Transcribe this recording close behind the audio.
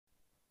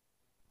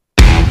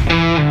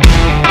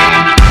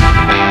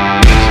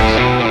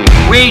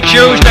We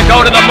choose to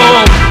go to the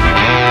moon.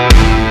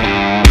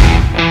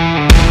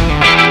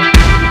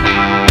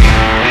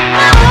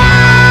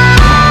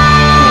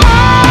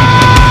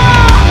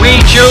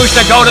 We choose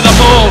to go to the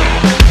moon.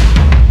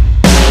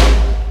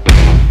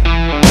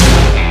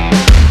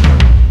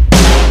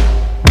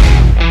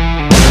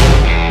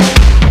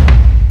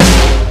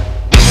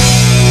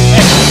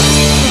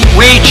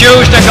 We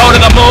choose to go to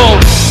the moon.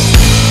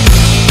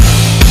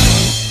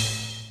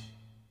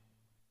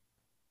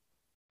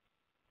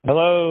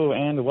 Hello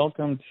and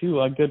welcome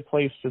to A Good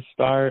Place to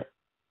Start.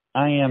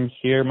 I am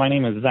here. My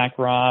name is Zach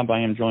Robb. I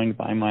am joined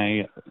by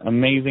my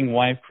amazing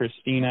wife,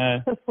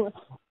 Christina,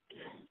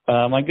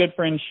 my good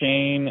friend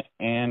Shane,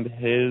 and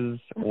his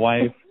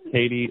wife,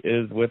 Katie,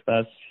 is with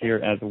us here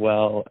as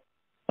well.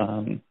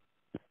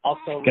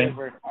 Also,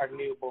 River, our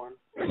newborn.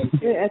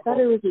 I thought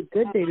it was a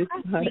good day to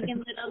start. Making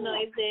little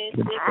noises.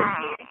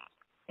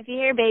 If you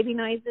hear baby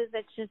noises,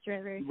 that's just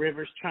River.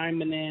 River's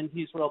chiming in.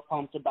 He's real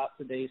pumped about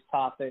today's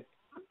topic.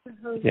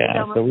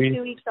 Yeah, so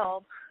 2 weeks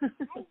old.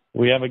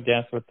 we have a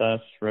guest with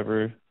us,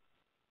 River.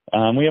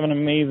 We have an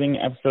amazing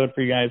episode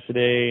for you guys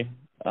today.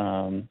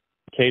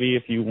 Katie,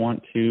 if you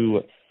want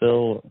to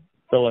fill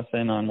us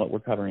in on what we're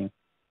covering.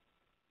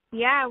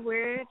 Yeah,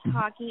 we're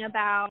talking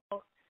about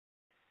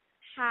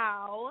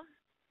how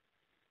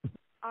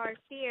our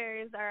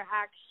fears are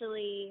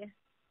actually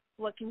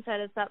what can set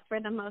us up for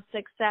the most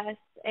success,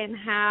 and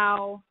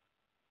how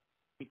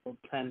people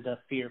tend to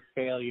fear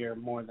failure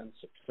more than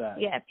success.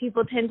 Yeah,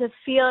 people tend to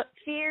fear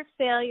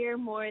failure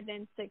more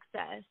than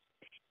success.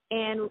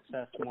 And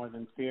success more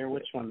than fear.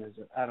 Which one is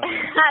it? I don't know.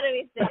 How do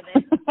we say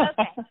this?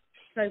 Okay.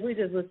 Like we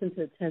just listened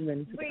to 10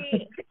 minutes ago.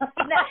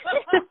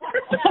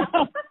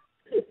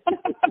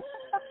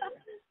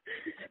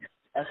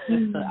 That's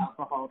just the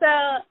alcohol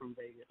from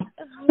Vegas.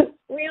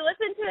 We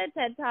listened to a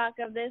TED Talk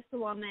of this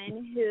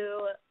woman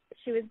who,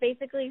 she was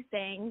basically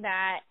saying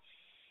that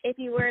if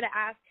you were to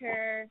ask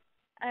her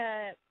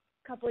a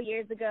couple of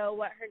years ago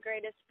what her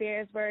greatest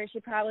fears were, she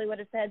probably would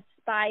have said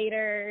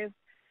spiders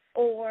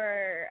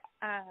or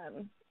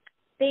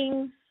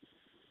things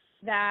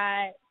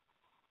that,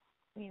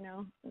 you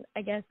know,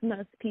 I guess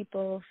most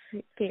people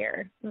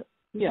fear.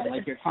 Yeah,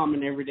 like your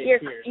common everyday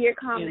fears. Your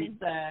common.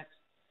 Insects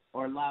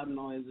or loud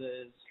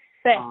noises.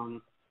 But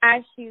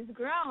as she's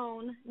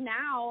grown,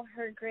 now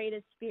her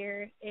greatest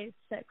fear is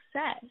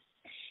success.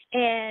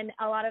 And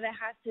a lot of it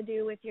has to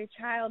do with your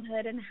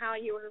childhood and how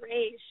you were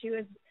raised. She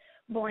was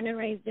born and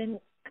raised in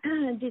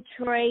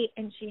Detroit,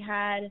 and she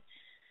had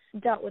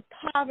dealt with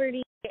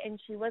poverty, and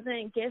she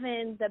wasn't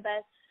given the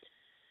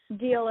best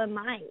deal in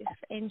life,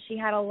 and she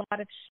had a lot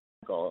of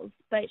struggles.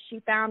 But she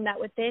found that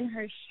within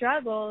her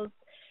struggles,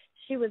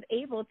 she was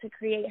able to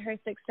create her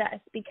success,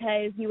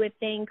 because you would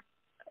think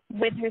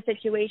with her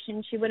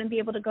situation, she wouldn't be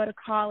able to go to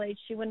college.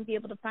 She wouldn't be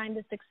able to find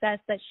the success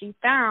that she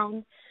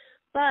found.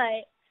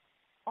 But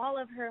all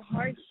of her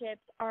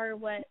hardships are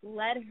what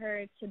led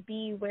her to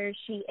be where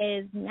she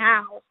is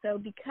now. So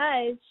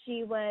because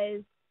she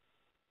was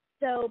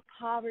so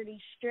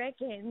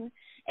poverty-stricken,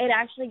 it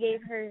actually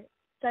gave her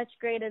such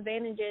great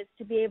advantages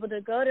to be able to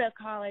go to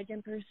college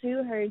and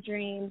pursue her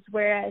dreams,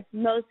 whereas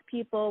most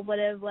people would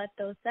have let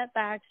those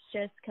setbacks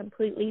just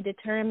completely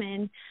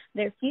determine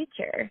their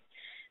future.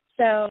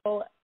 So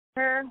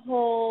her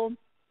whole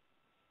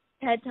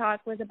TED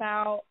Talk was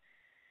about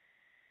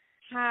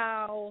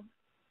how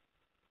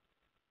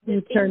the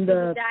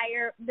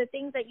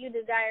things that you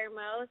desire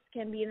most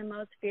can be the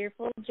most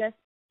fearful, just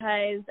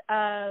because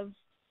of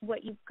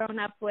what you've grown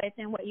up with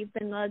and what you've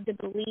been led to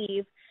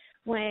believe,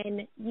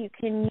 when you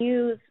can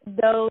use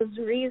those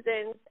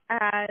reasons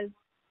as,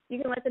 you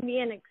can let them be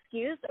an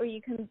excuse, or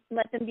you can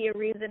let them be a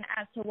reason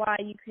as to why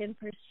you can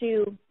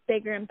pursue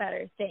bigger and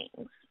better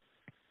things.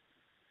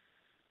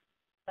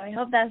 So I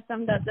hope that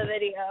summed up the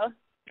video.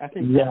 I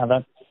think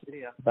that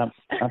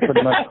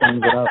pretty much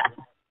sums it up.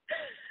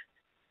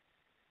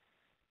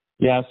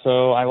 Yeah,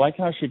 so I like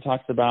how she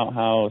talks about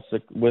how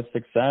with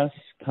success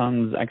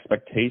comes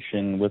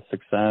expectation, with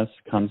success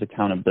comes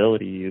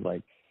accountability.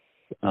 Like,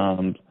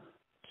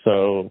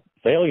 so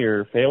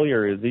failure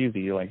is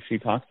easy. Like, she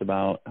talks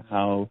about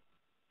how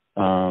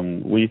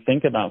we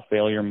think about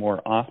failure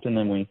more often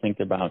than we think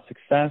about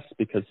success,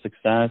 because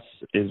success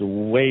is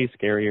way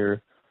scarier.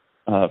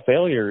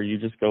 Failure, you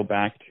just go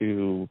back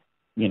to,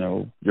 you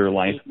know, your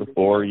life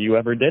before you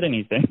ever did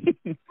anything.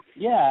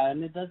 Yeah,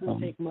 and it doesn't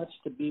take much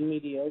to be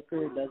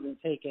mediocre. It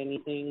doesn't take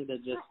anything to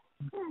just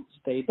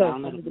stay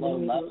down at a low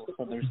level,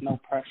 so there's no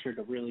pressure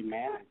to really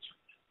manage.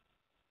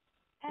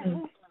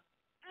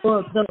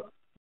 Well,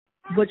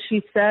 what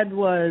she said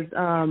was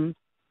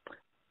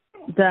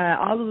that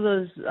all of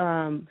those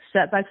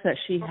setbacks that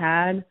she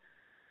had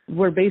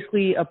were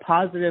basically a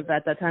positive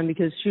at that time,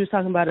 because she was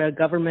talking about a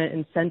government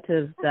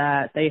incentive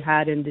that they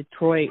had in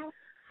Detroit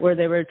where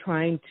they were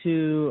trying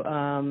to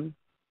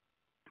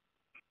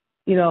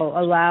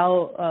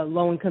allow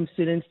low-income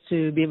students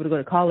to be able to go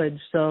to college.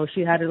 So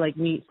she had to,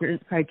 meet certain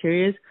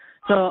criteria.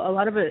 So a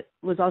lot of it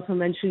was also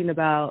mentioning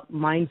about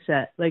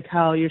mindset, like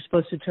how you're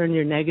supposed to turn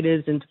your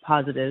negatives into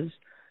positives,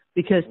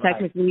 because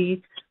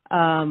technically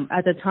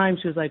at the time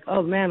she was like,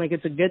 oh man, like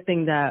it's a good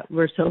thing that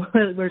we're so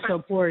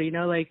poor, you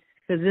know, like,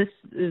 because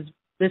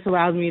this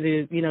allows me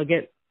to, you know,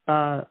 get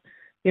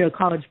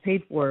college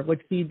paid for,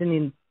 which she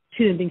didn't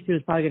think she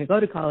was probably going to go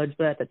to college,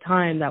 but at the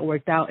time that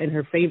worked out in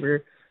her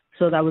favor.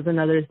 So that was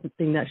another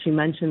thing that she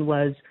mentioned,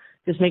 was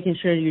just making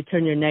sure you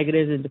turn your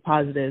negatives into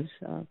positives.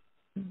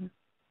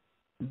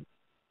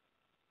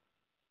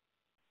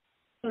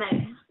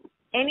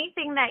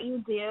 Anything that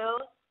you do,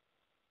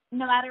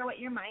 no matter what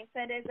your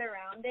mindset is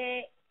around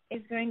it,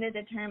 is going to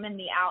determine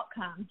the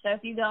outcome. So if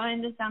you go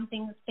into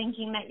something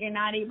thinking that you're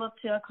not able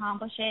to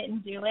accomplish it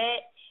and do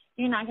it,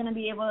 you're not going to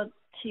be able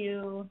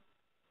to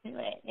do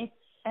it. It's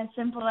as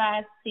simple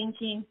as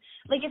thinking,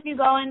 like if you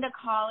go into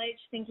college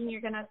thinking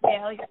you're going to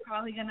fail, you're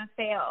probably going to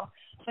fail.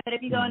 But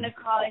if you go into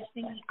college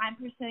thinking, I'm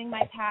pursuing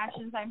my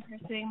passions, I'm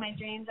pursuing my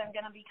dreams, I'm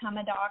going to become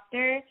a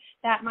doctor,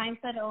 that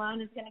mindset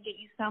alone is going to get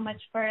you so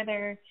much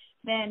further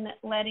than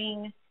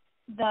letting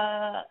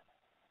the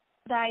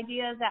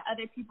ideas that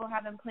other people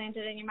have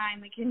implanted in your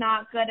mind, like you're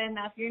not good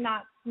enough, you're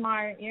not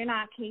smart, you're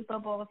not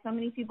capable. So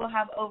many people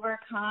have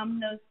overcome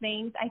those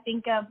things. I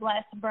think of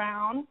Les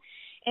Brown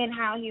and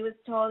how he was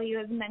told he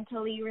was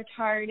mentally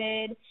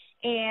retarded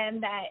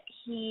and that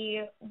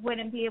he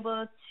wouldn't be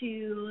able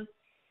to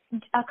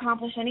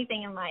accomplish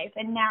anything in life.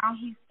 And now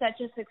he's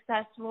such a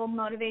successful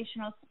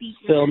motivational speaker.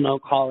 Still no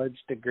college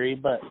degree,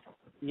 but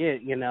yeah,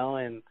 you know,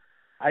 and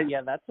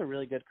that's a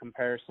really good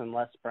comparison,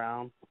 Les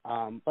Brown.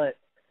 But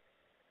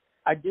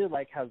I do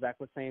like how Zach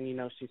was saying, you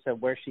know, she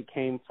said where she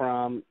came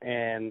from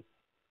and,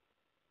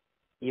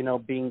 you know,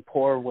 being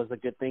poor was a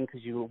good thing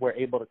because you were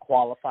able to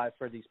qualify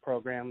for these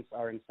programs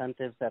or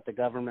incentives that the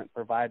government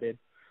provided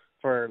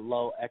for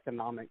low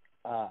economic,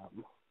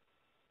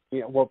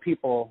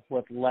 people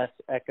with less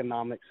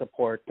economic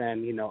support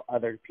than, you know,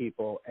 other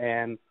people.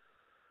 And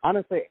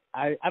honestly,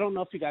 I don't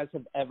know if you guys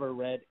have ever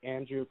read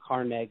Andrew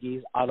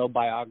Carnegie's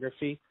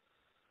autobiography,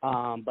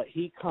 but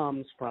he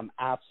comes from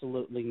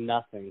absolutely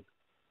nothing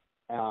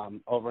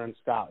over in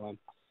Scotland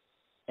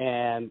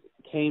and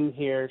came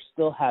here,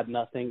 still had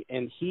nothing.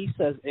 And he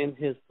says in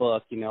his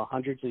book, you know,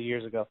 hundreds of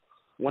years ago,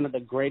 one of the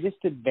greatest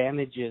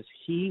advantages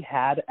he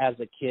had as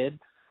a kid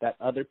that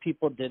other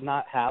people did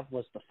not have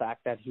was the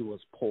fact that he was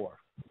poor,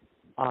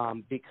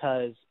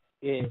 because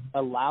it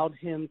allowed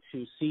him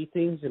to see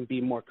things and be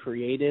more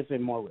creative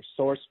and more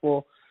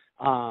resourceful.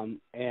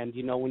 And,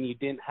 you know, when you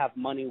didn't have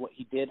money, what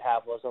he did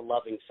have was a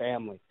loving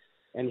family.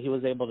 And he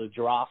was able to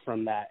draw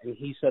from that. And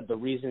he said the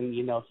reason,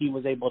 you know, he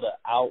was able to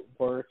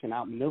outwork and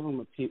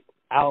outmaneuver people,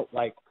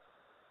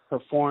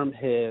 perform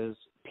his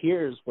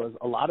peers, was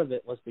a lot of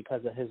it was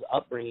because of his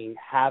upbringing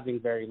having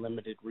very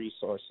limited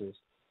resources.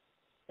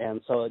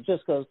 And so it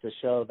just goes to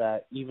show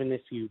that even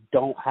if you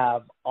don't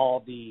have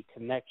all the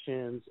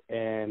connections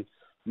and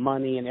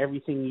money and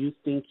everything you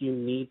think you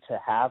need to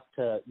have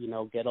to, you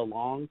know, get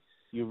along,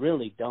 you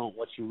really don't.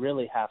 What you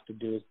really have to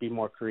do is be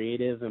more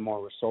creative and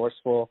more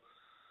resourceful.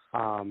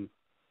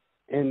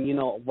 And, you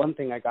know, one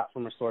thing I got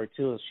from her story,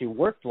 too, is she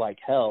worked like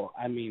hell.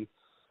 I mean,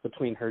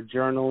 between her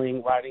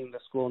journaling, writing the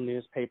school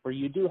newspaper,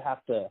 you do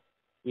have to,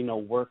 you know,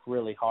 work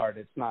really hard.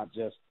 It's not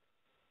just,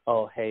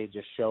 oh, hey,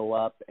 just show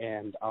up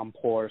and I'm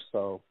poor,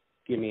 so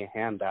give me a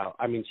handout.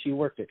 I mean, she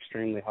worked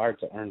extremely hard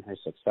to earn her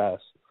success.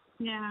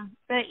 Yeah,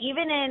 but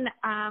even in,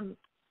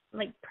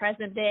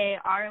 present day,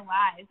 our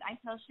lives, I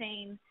tell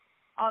Shane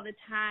all the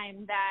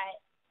time that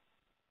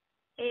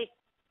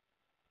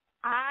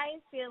I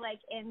feel like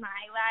in my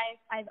life,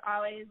 I've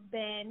always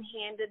been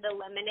handed the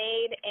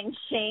lemonade, and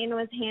Shane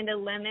was handed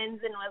lemons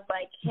and was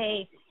like,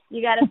 hey,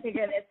 you got to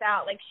figure this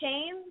out. Like,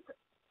 Shane's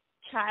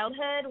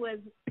childhood was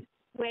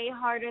way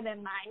harder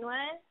than mine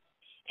was,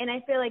 and I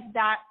feel like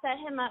that set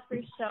him up for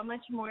so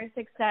much more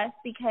success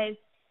because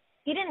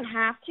he didn't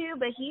have to,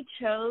 but he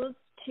chose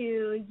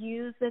to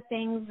use the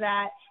things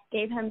that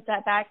gave him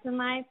setbacks in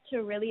life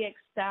to really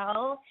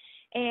excel,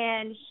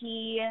 and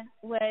he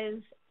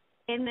was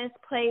in this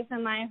place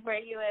in life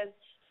where he was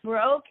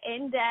broke,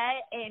 in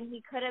debt, and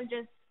he could have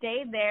just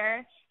stayed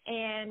there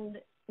and,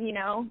 you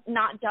know,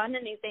 not done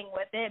anything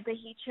with it, but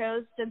he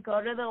chose to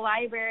go to the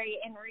library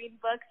and read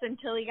books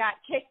until he got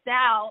kicked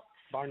out.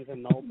 Barnes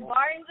and Noble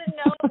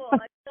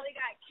until he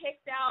got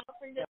kicked out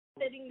for just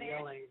sitting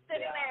there.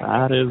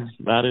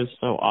 That is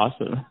so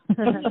awesome.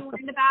 And he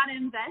learned about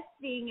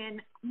investing,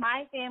 and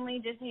my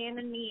family just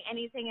handed me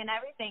anything and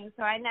everything,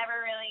 so I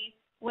never really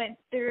went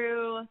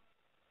through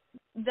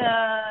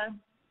the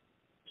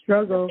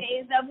struggle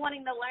phase of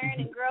wanting to learn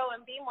and grow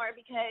and be more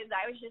because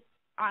I was just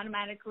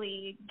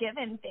automatically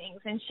given things.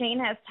 And Shane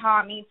has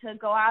taught me to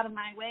go out of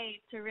my way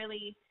to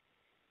really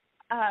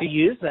to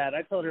use that.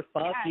 I told her,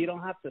 you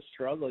don't have to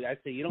struggle. I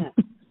said,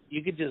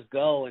 you could just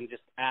go and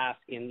just ask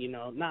and, you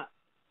know,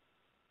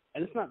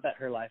 and it's not that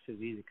her life is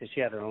easy because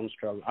she had her own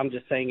struggle. I'm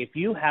just saying if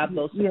you have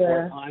those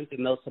support lines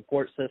and those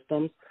support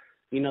systems,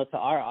 you know, to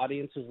our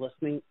audience who's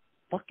listening,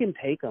 fucking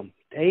take them,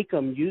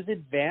 use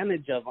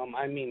advantage of them.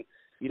 I mean,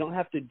 you don't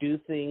have to do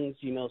things,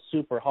 you know,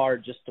 super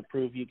hard just to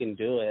prove you can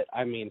do it.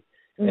 I mean,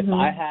 if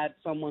I had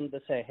someone to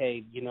say,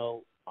 hey, you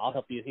know, I'll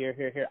help you here.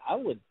 I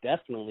would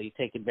definitely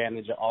take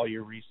advantage of all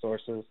your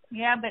resources.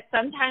 Yeah, but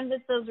sometimes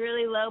it's those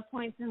really low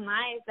points in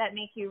life that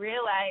make you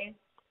realize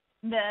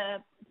the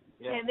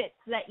pivots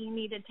that you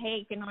need to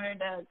take in order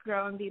to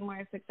grow and be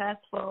more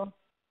successful.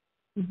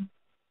 Mm-hmm.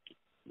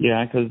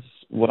 Yeah, because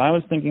what I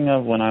was thinking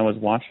of when I was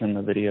watching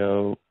the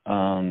video,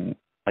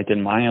 like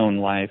in my own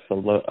life, a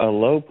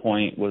low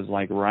point was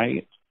like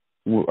right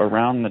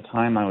around the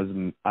time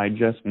I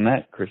just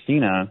met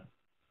Christina,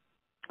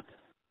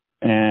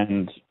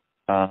 and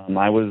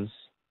I was,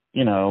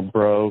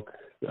 broke,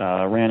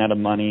 ran out of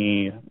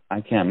money.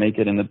 I can't make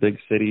it in the big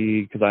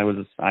city because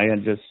I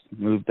had just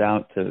moved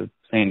out to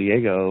San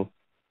Diego.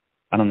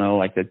 I don't know,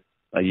 like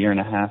a year and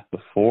a half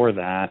before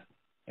that,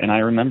 and I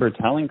remember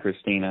telling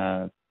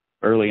Christina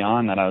early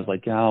on that I was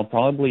like, yeah, I'll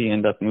probably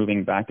end up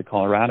moving back to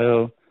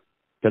Colorado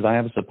because I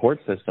have a support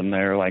system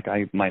there. Like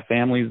my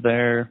family's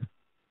there.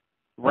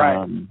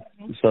 Right.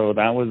 So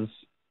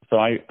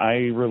I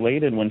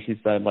related when she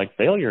said, like,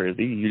 failure is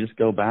easy. You just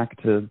go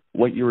back to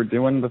what you were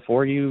doing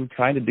before you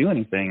tried to do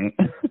anything.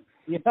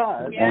 Yeah.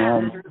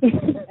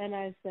 And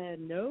I said,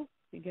 no,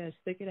 you got to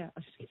stick it out.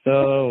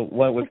 So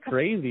what was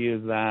crazy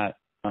is that,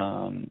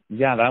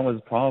 that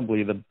was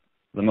probably the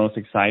most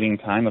exciting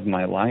time of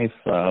my life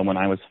when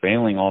I was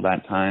failing all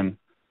that time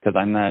because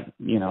I met,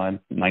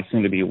 my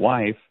soon-to-be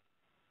wife.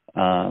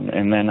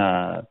 And then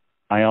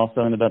I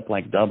also ended up,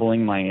 like,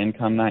 doubling my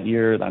income that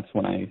year. That's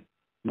when I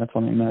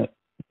met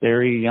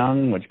very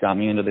young, which got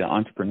me into the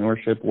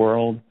entrepreneurship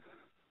world.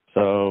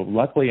 So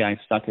luckily I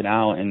stuck it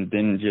out and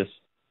didn't just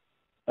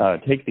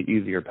take the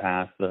easier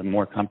path, the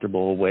more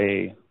comfortable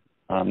way.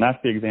 That's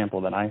the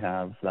example that I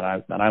have that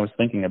I was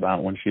thinking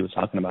about when she was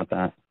talking about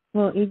that.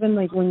 Well, even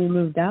like when you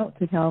moved out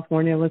to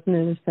California, wasn't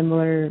it a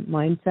similar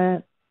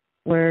mindset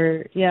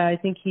where, I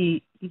think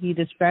he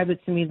described it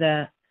to me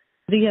that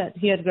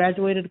he had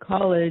graduated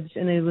college,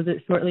 and was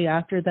it shortly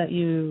after that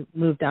you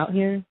moved out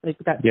here, like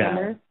that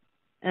summer?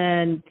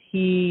 And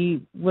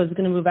he was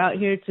going to move out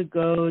here to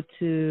go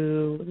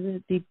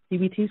to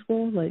DBT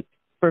school, like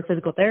for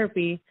physical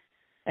therapy.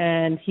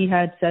 And he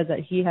had said that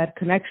he had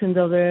connections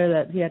over there,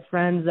 that he had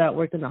friends that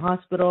worked in the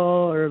hospital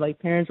or like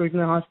parents worked in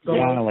the hospital.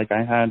 Yeah, like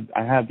I had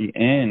the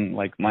in,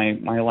 like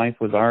my life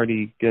was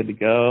already good to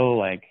go.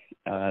 Like,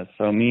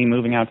 so me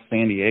moving out to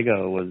San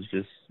Diego was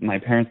just, my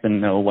parents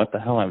didn't know what the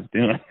hell I was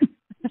doing.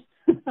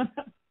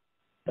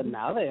 But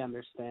now they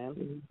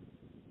understand.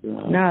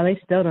 No, they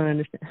still don't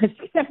understand.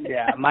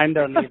 Yeah, mine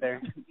don't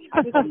either.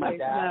 My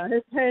dad. No,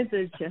 his parents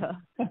are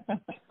chill.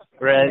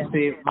 Right,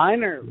 see,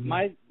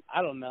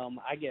 I don't know,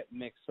 I get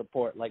mixed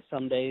support. Like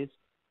some days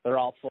they're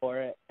all for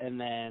it, and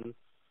then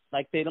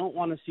like they don't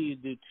want to see you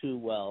do too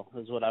well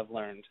is what I've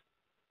learned,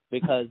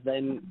 because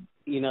then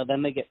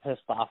then they get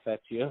pissed off at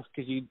you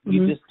because you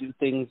just do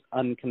things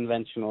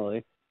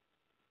unconventionally.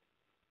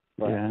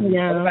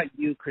 Yeah. What about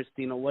you,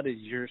 Christina? What is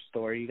your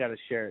story? You got to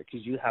share it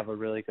because you have a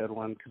really good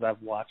one, because I've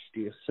watched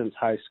you since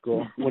high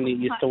school when you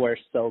used to wear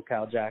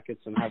SoCal jackets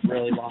and have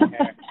really long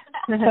hair.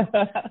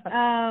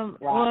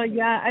 Well,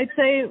 I'd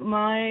say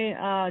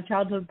my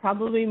childhood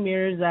probably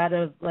mirrors that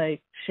of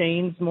like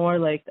Shane's more.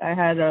 Like I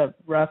had a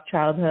rough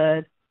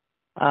childhood.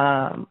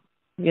 I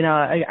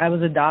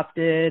was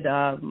adopted.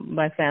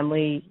 My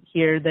family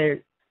here,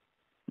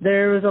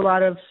 there was a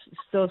lot of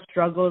still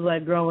struggles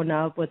like growing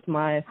up with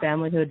my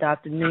family who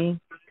adopted me,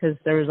 because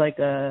there was like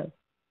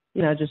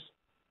just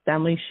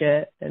family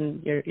shit,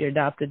 and you're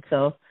adopted,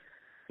 so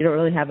you don't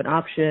really have an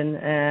option.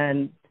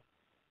 And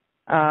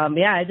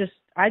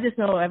I just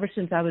know ever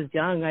since I was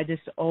young, I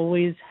just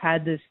always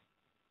had this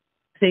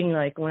thing,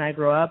 like when I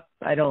grow up,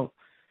 I don't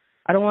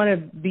want to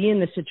be in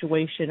this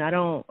situation. I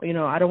don't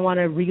want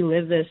to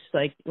relive this,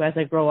 like as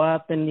I grow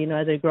up and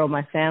as I grow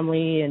my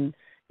family and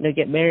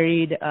get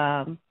married.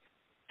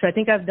 So I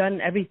think I've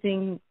done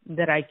everything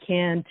that I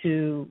can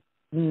to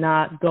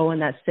not go in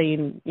that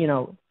same,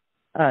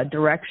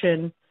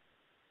 direction.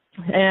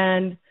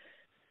 And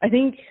I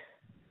think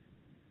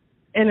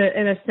in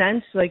a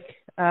sense, like,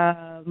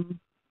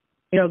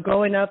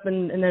 growing up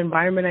in the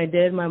environment I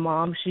did, my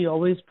mom, she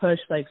always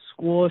pushed like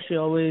school. She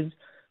always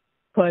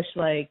pushed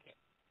like,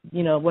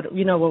 what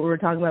we were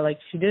talking about. Like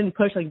she didn't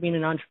push like being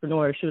an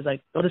entrepreneur. She was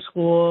like, go to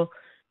school,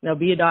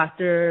 be a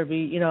doctor,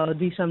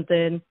 do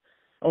something,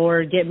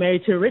 or get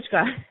married to a rich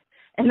guy.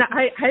 And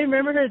I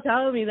remember her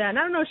telling me that, and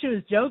I don't know if she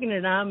was joking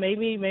or not,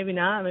 maybe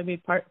not,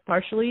 maybe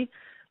partially,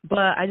 but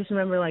I just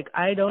remember, like,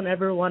 I don't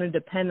ever want to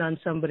depend on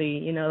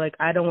somebody, like,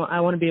 I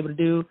want to be able to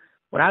do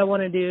what I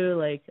want to do,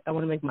 like, I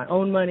want to make my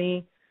own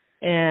money,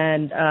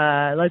 and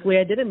luckily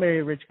I didn't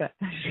marry a rich guy.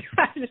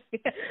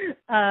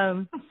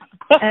 And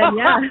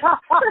yeah.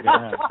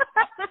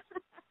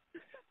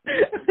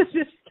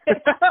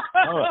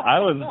 I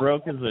was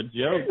broke as a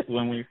joke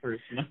when we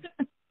first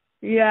met.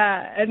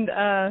 Yeah, and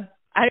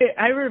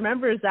I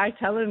remember Zach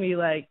telling me,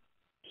 like,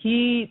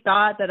 he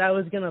thought that I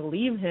was going to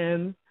leave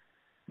him,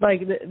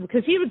 like,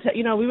 because he would,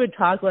 we would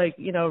talk, like,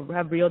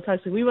 have real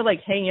talks. Like, we would,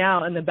 like, hang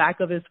out in the back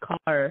of his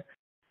car,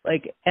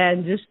 like,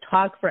 and just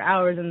talk for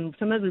hours. And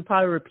sometimes we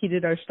probably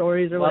repeated our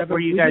stories or whatever. What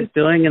were you guys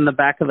doing in the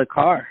back of the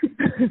car?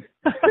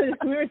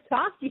 We were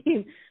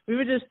talking. We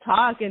would just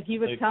talk, and he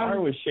would tell me. The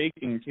car was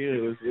shaking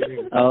too. It was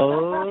weird.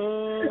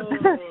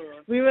 Oh.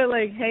 We would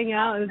like hang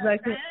out and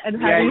like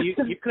and you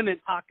couldn't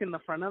talk in the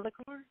front of the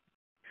car?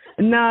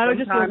 No, it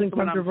just wasn't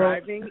when comfortable.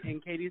 I'm driving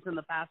and Katie's in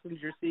the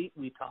passenger seat,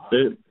 we talk.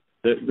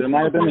 There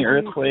might have been the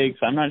earthquakes.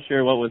 I'm not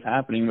sure what was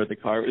happening, but the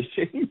car was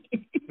shaking.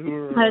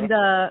 And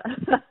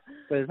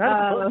is that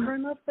a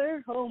footprint up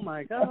there? Oh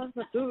my God.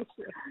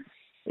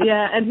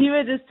 Yeah, and he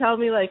would just tell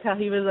me like how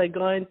he was like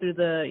going through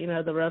the, you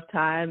know, the rough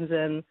times,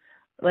 and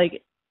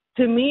like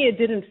to me it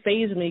didn't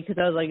faze me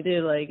because I was like,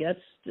 dude, like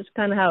that's just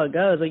kind of how it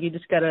goes. Like you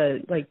just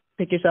gotta like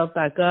pick yourself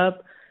back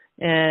up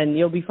and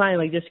you'll be fine.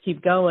 Like just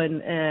keep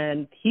going.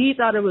 And he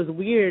thought it was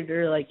weird,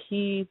 or like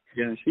she's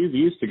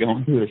used to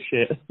going through the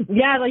shit.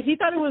 Yeah, like he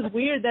thought it was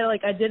weird that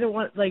like I didn't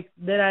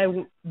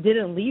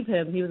leave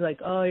him. He was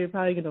like, oh, you're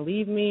probably gonna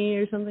leave me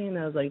or something, and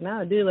I was like,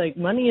 nah, dude, like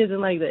money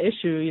isn't like the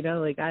issue, you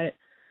know. Like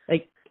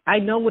I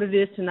know what it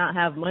is to not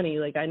have money.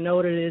 Like I know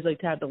what it is like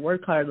to have to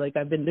work hard. Like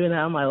I've been doing that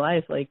all my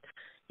life. Like,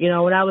 you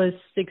know, when I was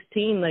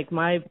 16, like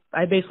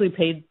I basically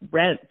paid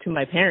rent to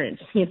my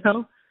parents, you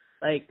know?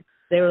 Like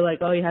they were like,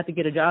 oh, you have to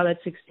get a job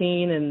at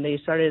 16, and they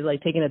started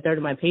like taking a third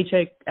of my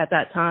paycheck at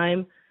that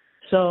time.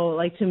 So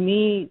like to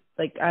me,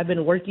 like I've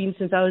been working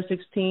since I was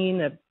 16.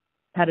 I've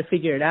had to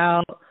figure it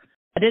out.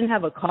 I didn't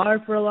have a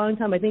car for a long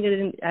time. I think I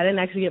didn't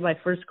actually get my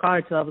first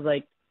car till I was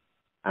like,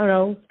 I don't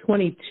know,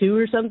 22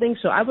 or something.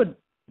 So I would,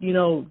 you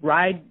know,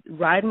 ride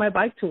my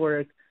bike to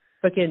work,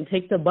 fucking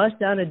take the bus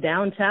down to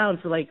downtown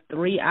for like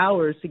 3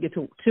 hours to get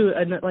to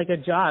a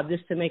job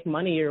just to make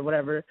money or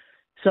whatever.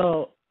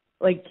 So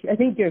like I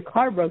think your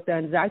car broke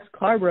down, Zach's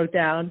car broke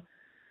down,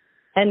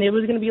 and it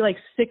was going to be like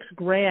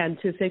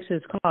 $6,000 to fix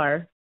his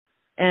car.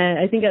 And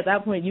I think at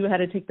that point you had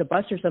to take the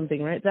bus or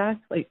something, right, Zach?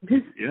 Like,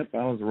 yep,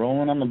 I was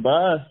rolling on the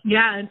bus.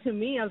 Yeah, and to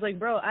me, I was like,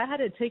 bro, I had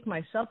to take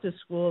myself to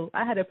school.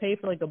 I had to pay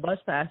for like a bus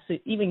pass to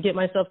even get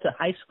myself to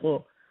high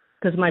school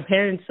because my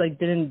parents like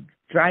didn't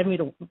drive me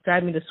to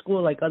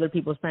school like other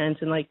people's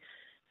parents. And like,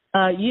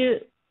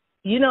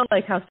 you know,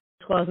 like how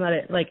school is not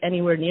like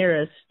anywhere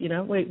near us. You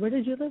know, wait, where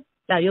did you live?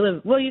 Yeah,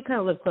 you kind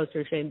of live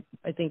closer, Shane.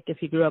 I think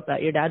if you grew up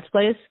at your dad's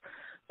place.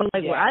 But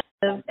like where I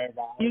live,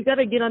 you got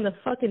to get on the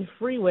fucking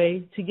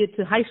freeway to get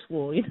to high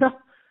school, you know?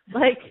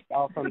 Like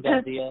all from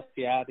WS,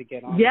 to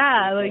get on.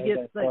 Yeah, like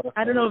it's like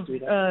I don't know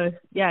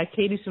if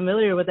Katie's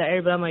familiar with that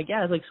area, but I'm like,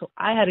 yeah, it's like so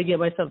I had to get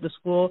myself to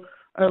school,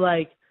 or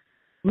like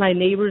my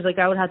neighbors, like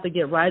I would have to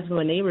get rides with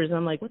my neighbors, and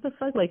I'm like, what the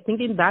fuck? Like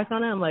thinking back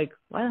on it, I'm like,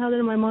 why the hell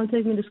didn't my mom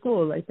take me to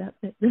school like that?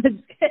 But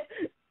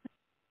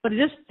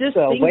just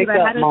so things wake that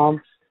I up, had to,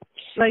 Mom.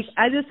 Like,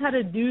 I just had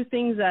to do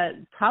things that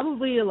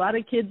probably a lot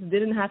of kids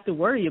didn't have to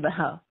worry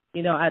about,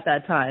 you know, at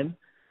that time.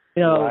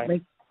 You know,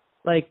 right.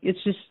 like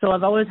it's just, so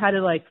I've always had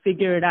to, like,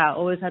 figure it out.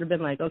 Always had to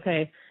been like,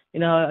 okay, you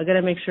know, I got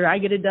to make sure I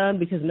get it done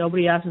because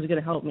nobody else is going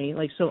to help me.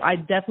 Like, so I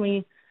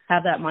definitely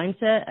have that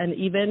mindset. And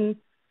even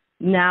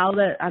now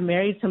that I'm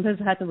married, sometimes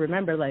I have to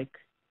remember, like,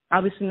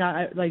 obviously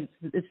not, like,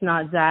 it's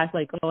not Zach,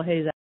 like, oh,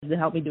 hey, Zach, to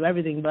help me do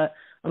everything. But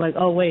I'm like,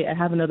 oh, wait, I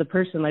have another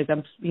person. Like,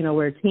 I'm, you know,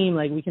 we're a team.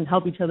 Like, we can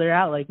help each other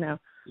out, like, now.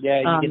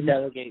 Yeah, you can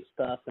delegate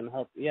stuff and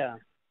help. Yeah.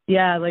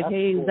 Yeah, like, That's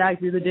hey, cool. Zach,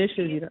 do the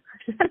dishes, you know.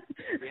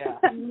 Yeah.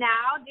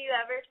 Now, do you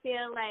ever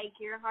feel like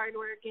your hard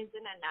work isn't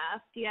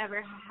enough? Do you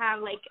ever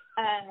have, like,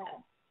 a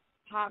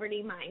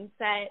poverty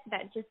mindset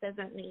that just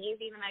doesn't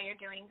leave, even though you're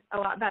doing a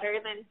lot better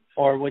than...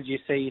 Or would you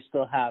say you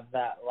still have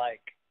that,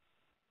 like,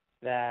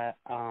 that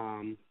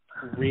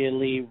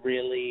really,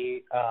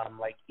 really,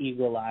 like,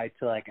 eagle eye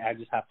to, like, I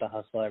just have to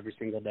hustle every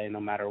single day no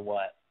matter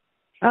what?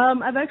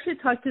 I've actually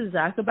talked to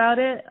Zach about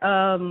it.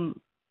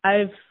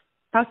 I've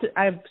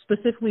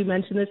specifically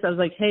mentioned this. I was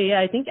like, hey,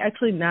 yeah, I think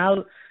actually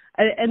now,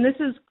 and this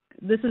is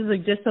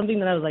like just something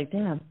that I was like,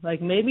 damn,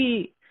 like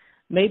maybe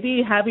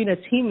having a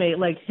teammate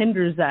like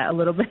hinders that a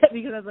little bit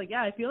because I was like,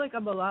 yeah, I feel like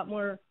I'm a lot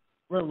more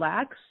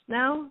relaxed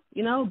now,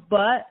 you know,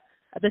 but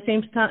at the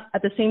same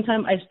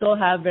time, I still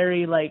have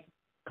very like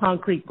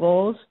concrete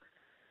goals.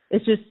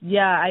 It's just,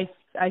 yeah,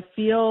 I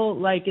feel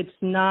like it's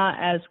not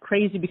as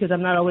crazy because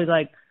I'm not always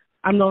like,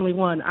 I'm the only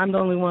one.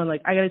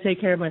 Like, I got to take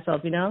care of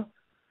myself, you know?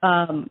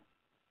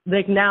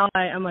 Like, now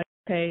I'm like,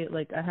 okay,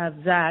 like, I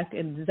have Zach,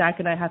 and Zach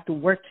and I have to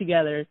work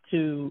together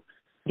to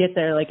get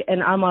there. Like,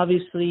 and I'm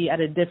obviously at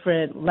a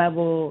different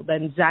level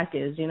than Zach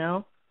is, you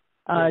know?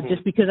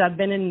 Just because I've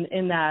been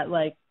in that,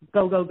 like,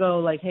 go,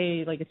 like,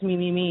 hey, like, it's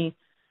me,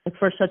 like,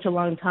 for such a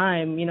long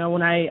time. You know,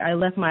 when I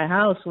left my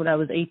house when I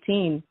was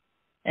 18,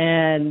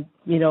 and,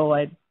 you know,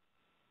 I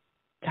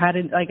had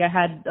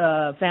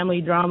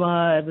family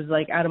drama. I was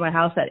like out of my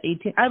house at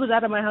 18. I was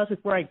out of my house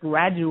before I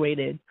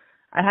graduated.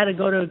 I had to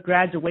go to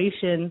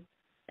graduation,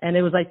 and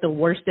it was like the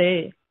worst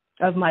day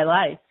of my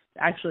life.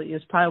 Actually,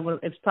 it's probably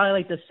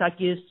like the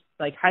suckiest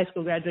like high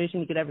school graduation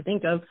you could ever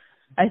think of.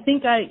 I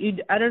think I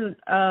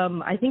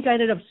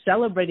ended up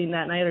celebrating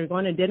that night or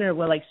going to dinner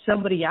with like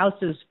somebody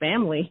else's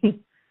family,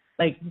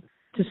 like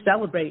to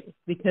celebrate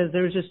because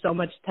there was just so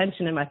much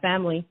tension in my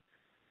family.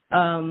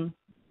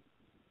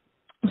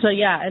 So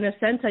yeah, in a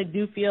sense, I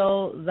do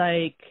feel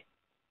like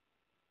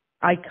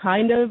I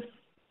kind of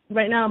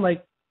right now I'm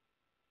like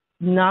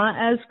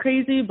not as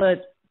crazy,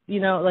 but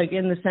like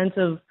in the sense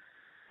of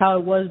how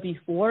it was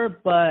before.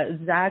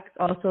 But Zach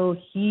also,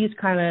 he's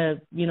kind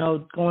of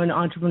going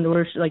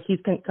entrepreneurship, like he's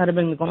kind of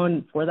been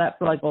going for that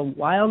for like a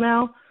while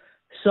now.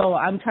 So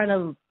I'm trying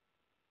to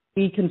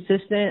be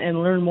consistent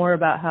and learn more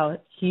about how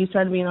he's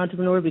trying to be an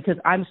entrepreneur, because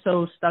I'm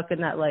so stuck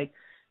in that like,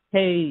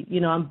 hey,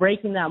 I'm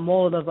breaking that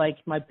mold of like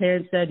my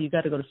parents said you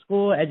got to go to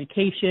school,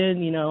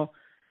 education,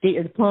 get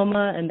your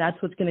diploma, and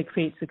that's what's going to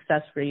create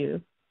success for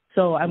you.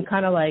 So I'm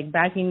kind of like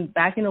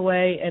backing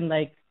away and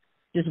like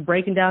just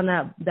breaking down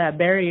that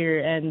barrier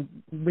and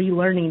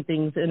relearning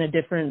things in a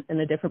different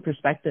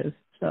perspective.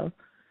 So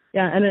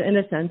yeah, in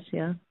a sense,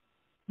 yeah.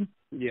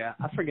 Yeah,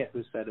 I forget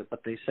who said it,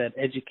 but they said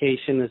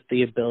education is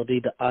the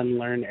ability to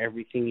unlearn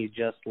everything you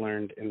just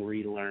learned and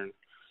relearn.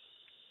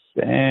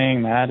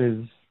 Dang, that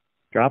is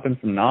dropping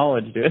some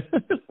knowledge, dude.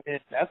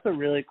 That's a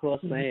really cool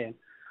saying.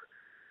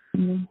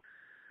 Mm-hmm.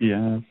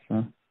 Yeah.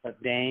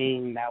 But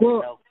dang, that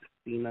would help,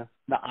 Christina.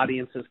 The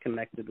audience is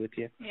connected with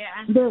you.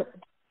 Yeah.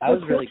 That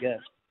was really good.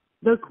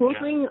 The cool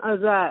thing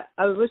is that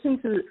I was listening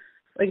to,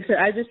 like I said,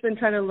 I've just been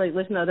trying to like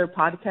listen to other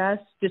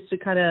podcasts just to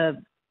kind of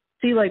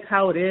see like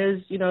how it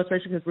is,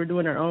 especially because we're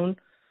doing our own.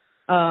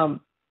 And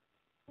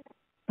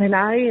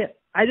I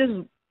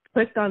just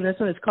clicked on this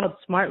one. It's called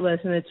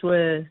Smartless, and it's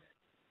with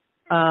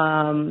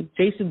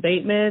Jason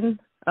Bateman,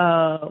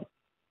 Will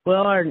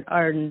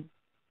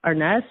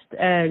Arnest,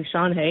 and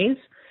Sean Hayes.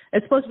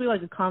 It's supposed to be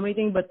like a comedy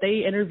thing, but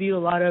they interview a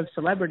lot of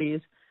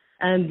celebrities.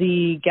 And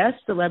the guest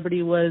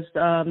celebrity was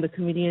the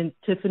comedian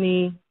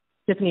Tiffany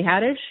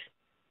Haddish.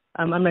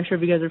 I'm not sure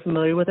if you guys are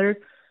familiar with her.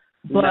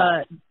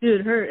 But,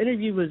 dude, her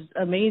interview was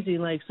amazing.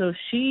 Like, so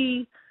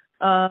she,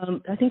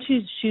 I think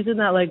she's in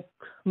that, like,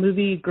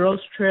 movie Girls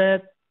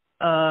Trip.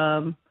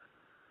 I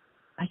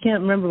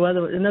can't remember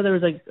whether, I know there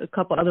was, like, a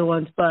couple other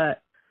ones,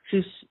 but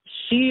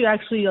she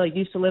actually, like,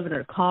 used to live in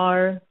her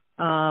car.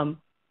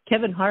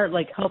 Kevin Hart,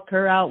 like, helped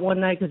her out one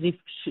night because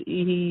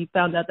he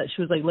found out that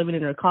she was, like, living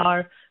in her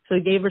car. So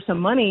he gave her some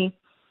money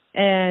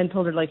and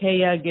told her, like, hey,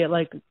 yeah, get,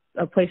 like,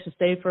 a place to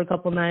stay for a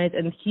couple nights.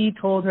 And he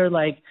told her,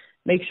 like,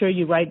 make sure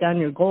you write down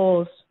your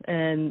goals,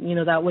 and,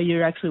 that way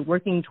you're actually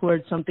working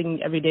towards something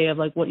every day of,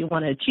 like, what you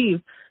want to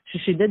achieve. So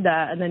she did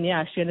that, and then,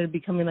 yeah, she ended up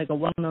becoming, like, a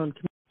well-known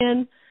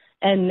comedian.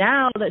 And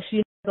now that she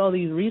has all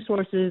these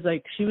resources,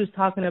 like, she was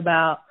talking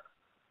about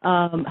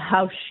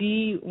how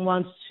she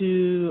wants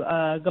to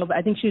go back.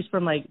 I think she's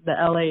from, like, the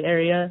L.A.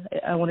 area.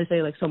 I want to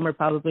say, like, somewhere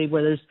probably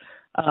where there's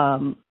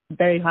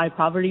very high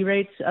poverty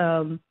rates.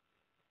 And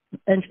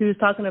she was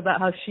talking about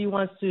how she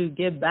wants to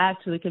give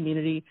back to the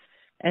community,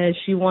 and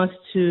she wants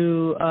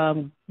to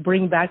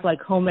bring back,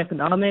 like, home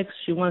economics.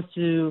 She wants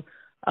to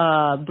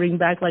bring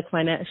back, like,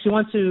 finance. She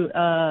wants to,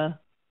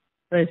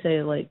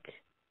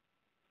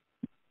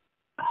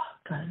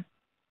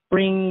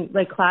 bring,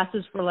 like,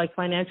 classes for, like,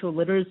 financial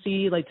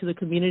literacy, like, to the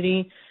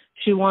community.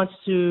 She wants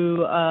to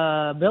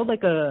build,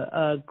 like,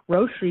 a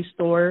grocery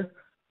store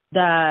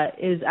that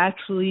is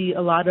actually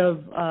a lot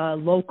of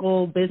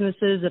local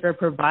businesses that are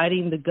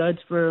providing the goods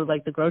for,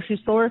 like, the grocery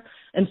store.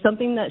 And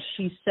something that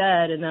she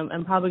said, and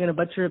I'm probably going to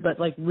butcher it, but,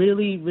 like,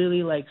 really,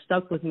 really, like,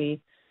 stuck with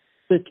me,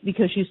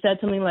 because she said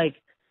something like,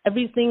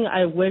 everything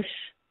I wish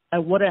I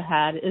would have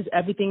had is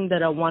everything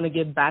that I want to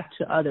give back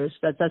to others.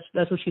 That's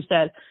what she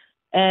said.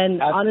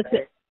 And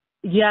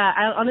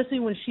honestly,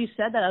 when she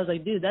said that, I was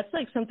like, dude, that's,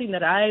 like, something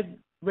that I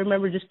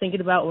remember just thinking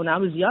about when I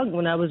was young,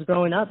 when I was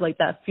growing up. Like,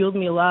 that fueled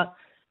me a lot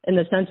in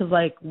the sense of,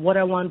 like, what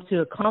I wanted to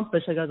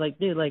accomplish. Like, I was like,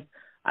 dude, like,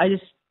 I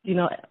just,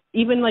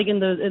 even, like, in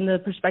the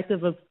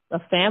perspective of a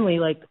family,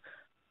 like,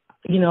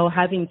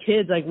 having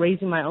kids, like,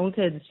 raising my own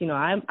kids,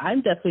 I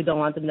definitely don't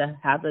want them to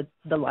have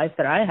the life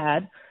that I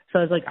had. So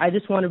I was like, I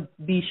just want to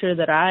be sure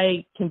that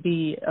I can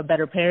be a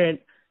better parent,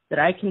 that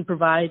I can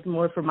provide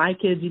more for my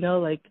kids,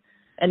 like,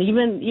 and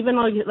even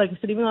like I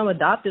said, even though I'm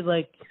adopted,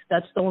 like,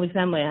 that's the only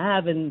family I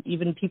have, and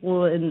even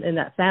people in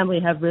that family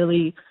have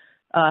really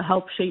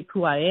helped shape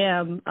who I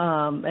am.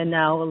 And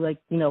now, like,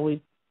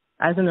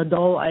 as an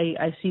adult,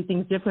 I see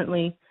things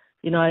differently.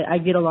 I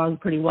get along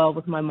pretty well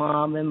with my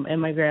mom and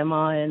my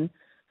grandma, and,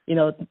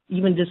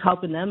 even just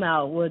helping them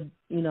out would,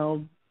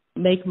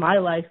 make my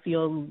life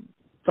feel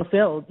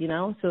fulfilled,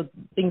 So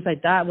things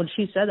like that. When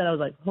she said that, I was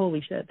like,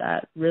 holy shit,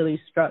 that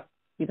really struck,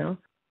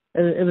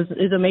 It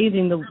was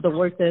amazing, the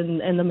work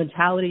and the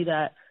mentality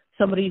that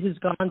somebody who's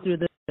gone through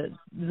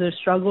the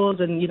struggles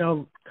and,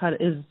 kind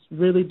of is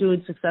really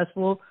doing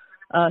successful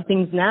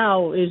things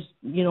now is,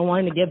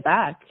 wanting to give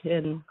back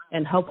and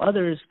help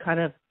others kind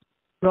of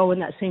grow in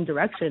that same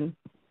direction.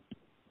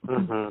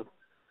 Mm-hmm.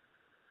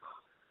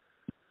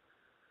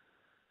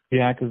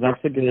 Yeah, because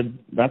that's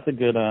a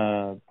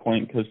good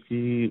point, because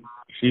she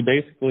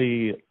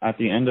basically, at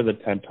the end of the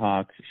TED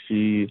Talk,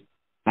 she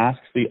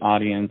asks the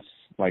audience,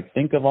 like,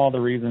 think of all the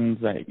reasons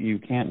that you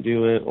can't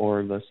do it,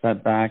 or the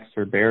setbacks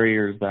or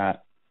barriers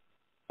that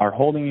are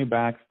holding you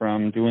back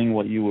from doing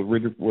what you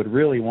would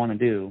really want to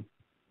do.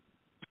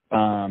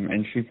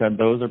 And she said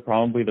those are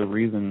probably the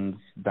reasons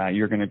that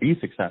you're going to be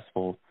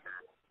successful.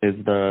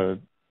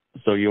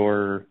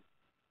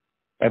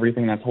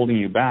 Everything that's holding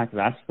you back,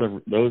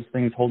 those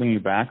things holding you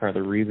back are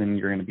the reason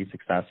you're going to be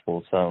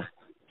successful. So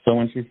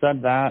when she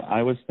said that,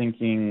 I was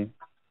thinking,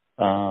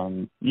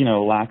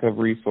 lack of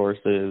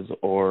resources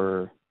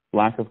or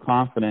lack of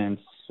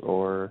confidence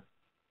or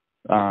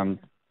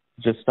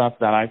just stuff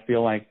that I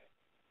feel like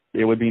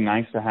it would be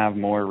nice to have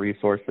more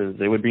resources.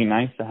 It would be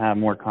nice to have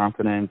more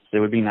confidence. It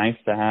would be nice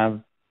to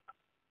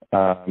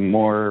have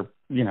more,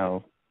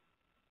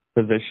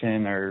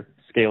 position or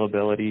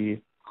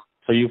scalability.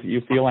 So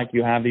you feel like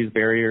you have these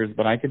barriers,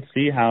 but I could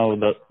see how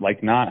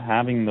not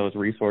having those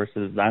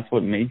resources, that's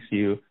what makes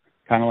you,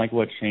 kind of like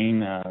what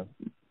Shane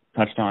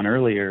touched on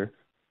earlier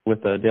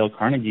with the Dale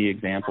Carnegie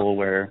example,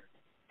 where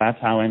that's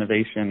how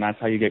that's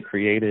how you get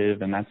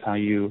creative, and that's how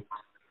you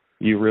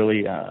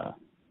really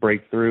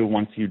break through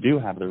once you do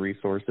have the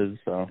resources.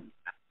 So.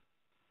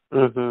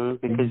 Because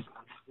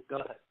go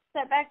ahead.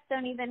 Setbacks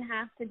don't even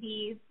have to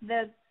be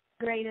the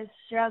greatest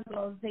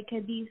struggles. They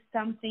could be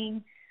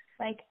something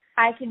like,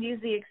 I could use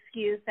the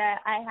excuse that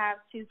I have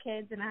 2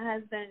 kids and a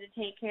husband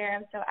to take care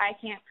of, so I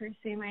can't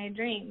pursue my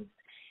dreams.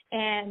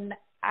 And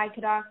I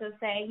could also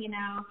say,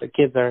 the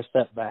kids are a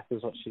setback,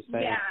 is what she's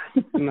saying. Yeah,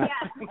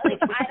 Like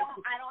I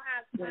don't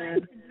have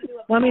time to do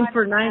a podcast. Well, I mean,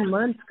 for 9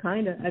 months,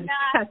 kind of. I don't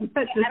have time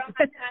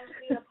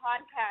to do a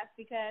podcast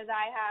because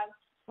I have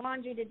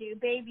laundry to do,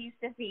 babies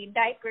to feed,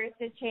 diapers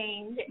to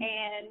change,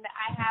 and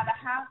I have a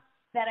house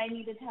that I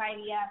need to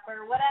tidy up,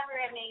 or whatever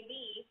it may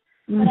be.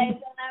 But I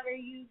don't ever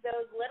use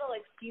those little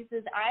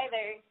excuses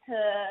either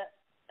to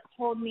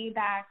hold me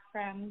back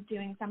from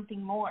doing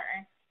something more.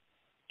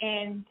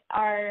 And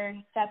our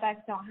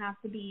setbacks don't have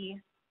to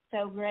be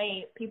so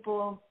great.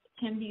 People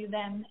can view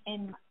them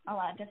in a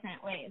lot of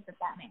different ways, if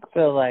that makes sense. I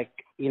feel like,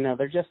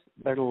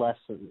 they're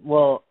lessons.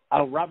 Well,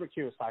 Robert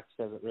Kiyosaki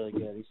says it really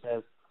good. He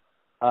says,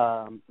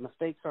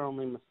 mistakes are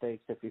only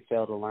mistakes if you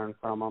fail to learn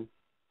from them.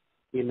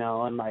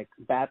 And like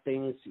bad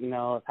things,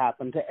 have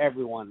happened to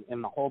everyone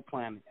in the whole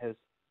planet has,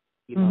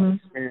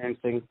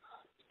 experiencing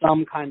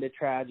some kind of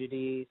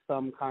tragedy,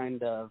 some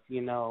kind of,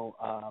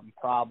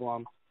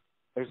 problem.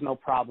 There's no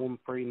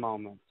problem-free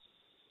moments.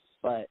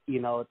 But,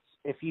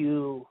 if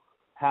you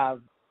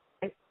have,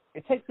 it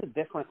takes a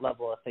different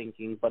level of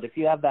thinking, but if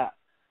you have that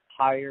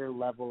higher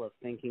level of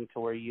thinking to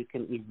where you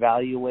can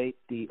evaluate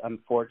the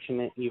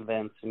unfortunate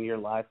events in your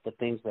life, the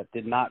things that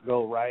did not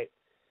go right,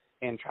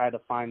 and try to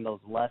find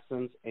those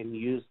lessons and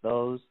use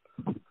those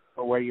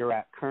for where you're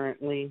at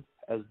currently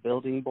as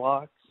building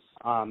blocks,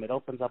 it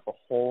opens up a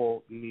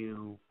whole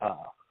new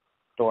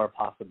door of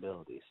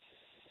possibilities.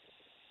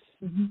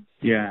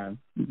 Yeah,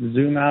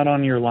 zoom out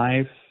on your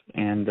life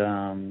and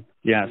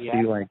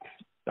see, like,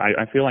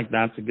 I feel like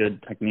that's a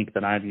good technique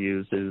that I've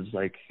used is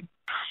like.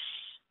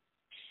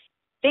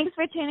 Thanks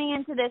for tuning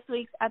into this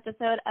week's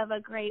episode of A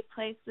Great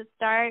Place to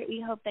Start.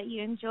 We hope that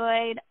you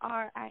enjoyed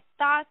our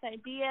thoughts,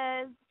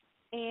 ideas,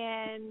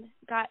 and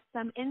got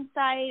some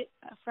insight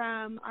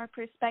from our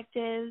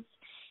perspectives.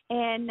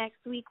 And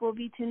next week we'll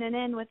be tuning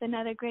in with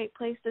another great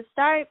place to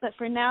start. But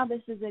for now,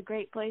 this is a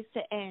great place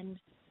to end.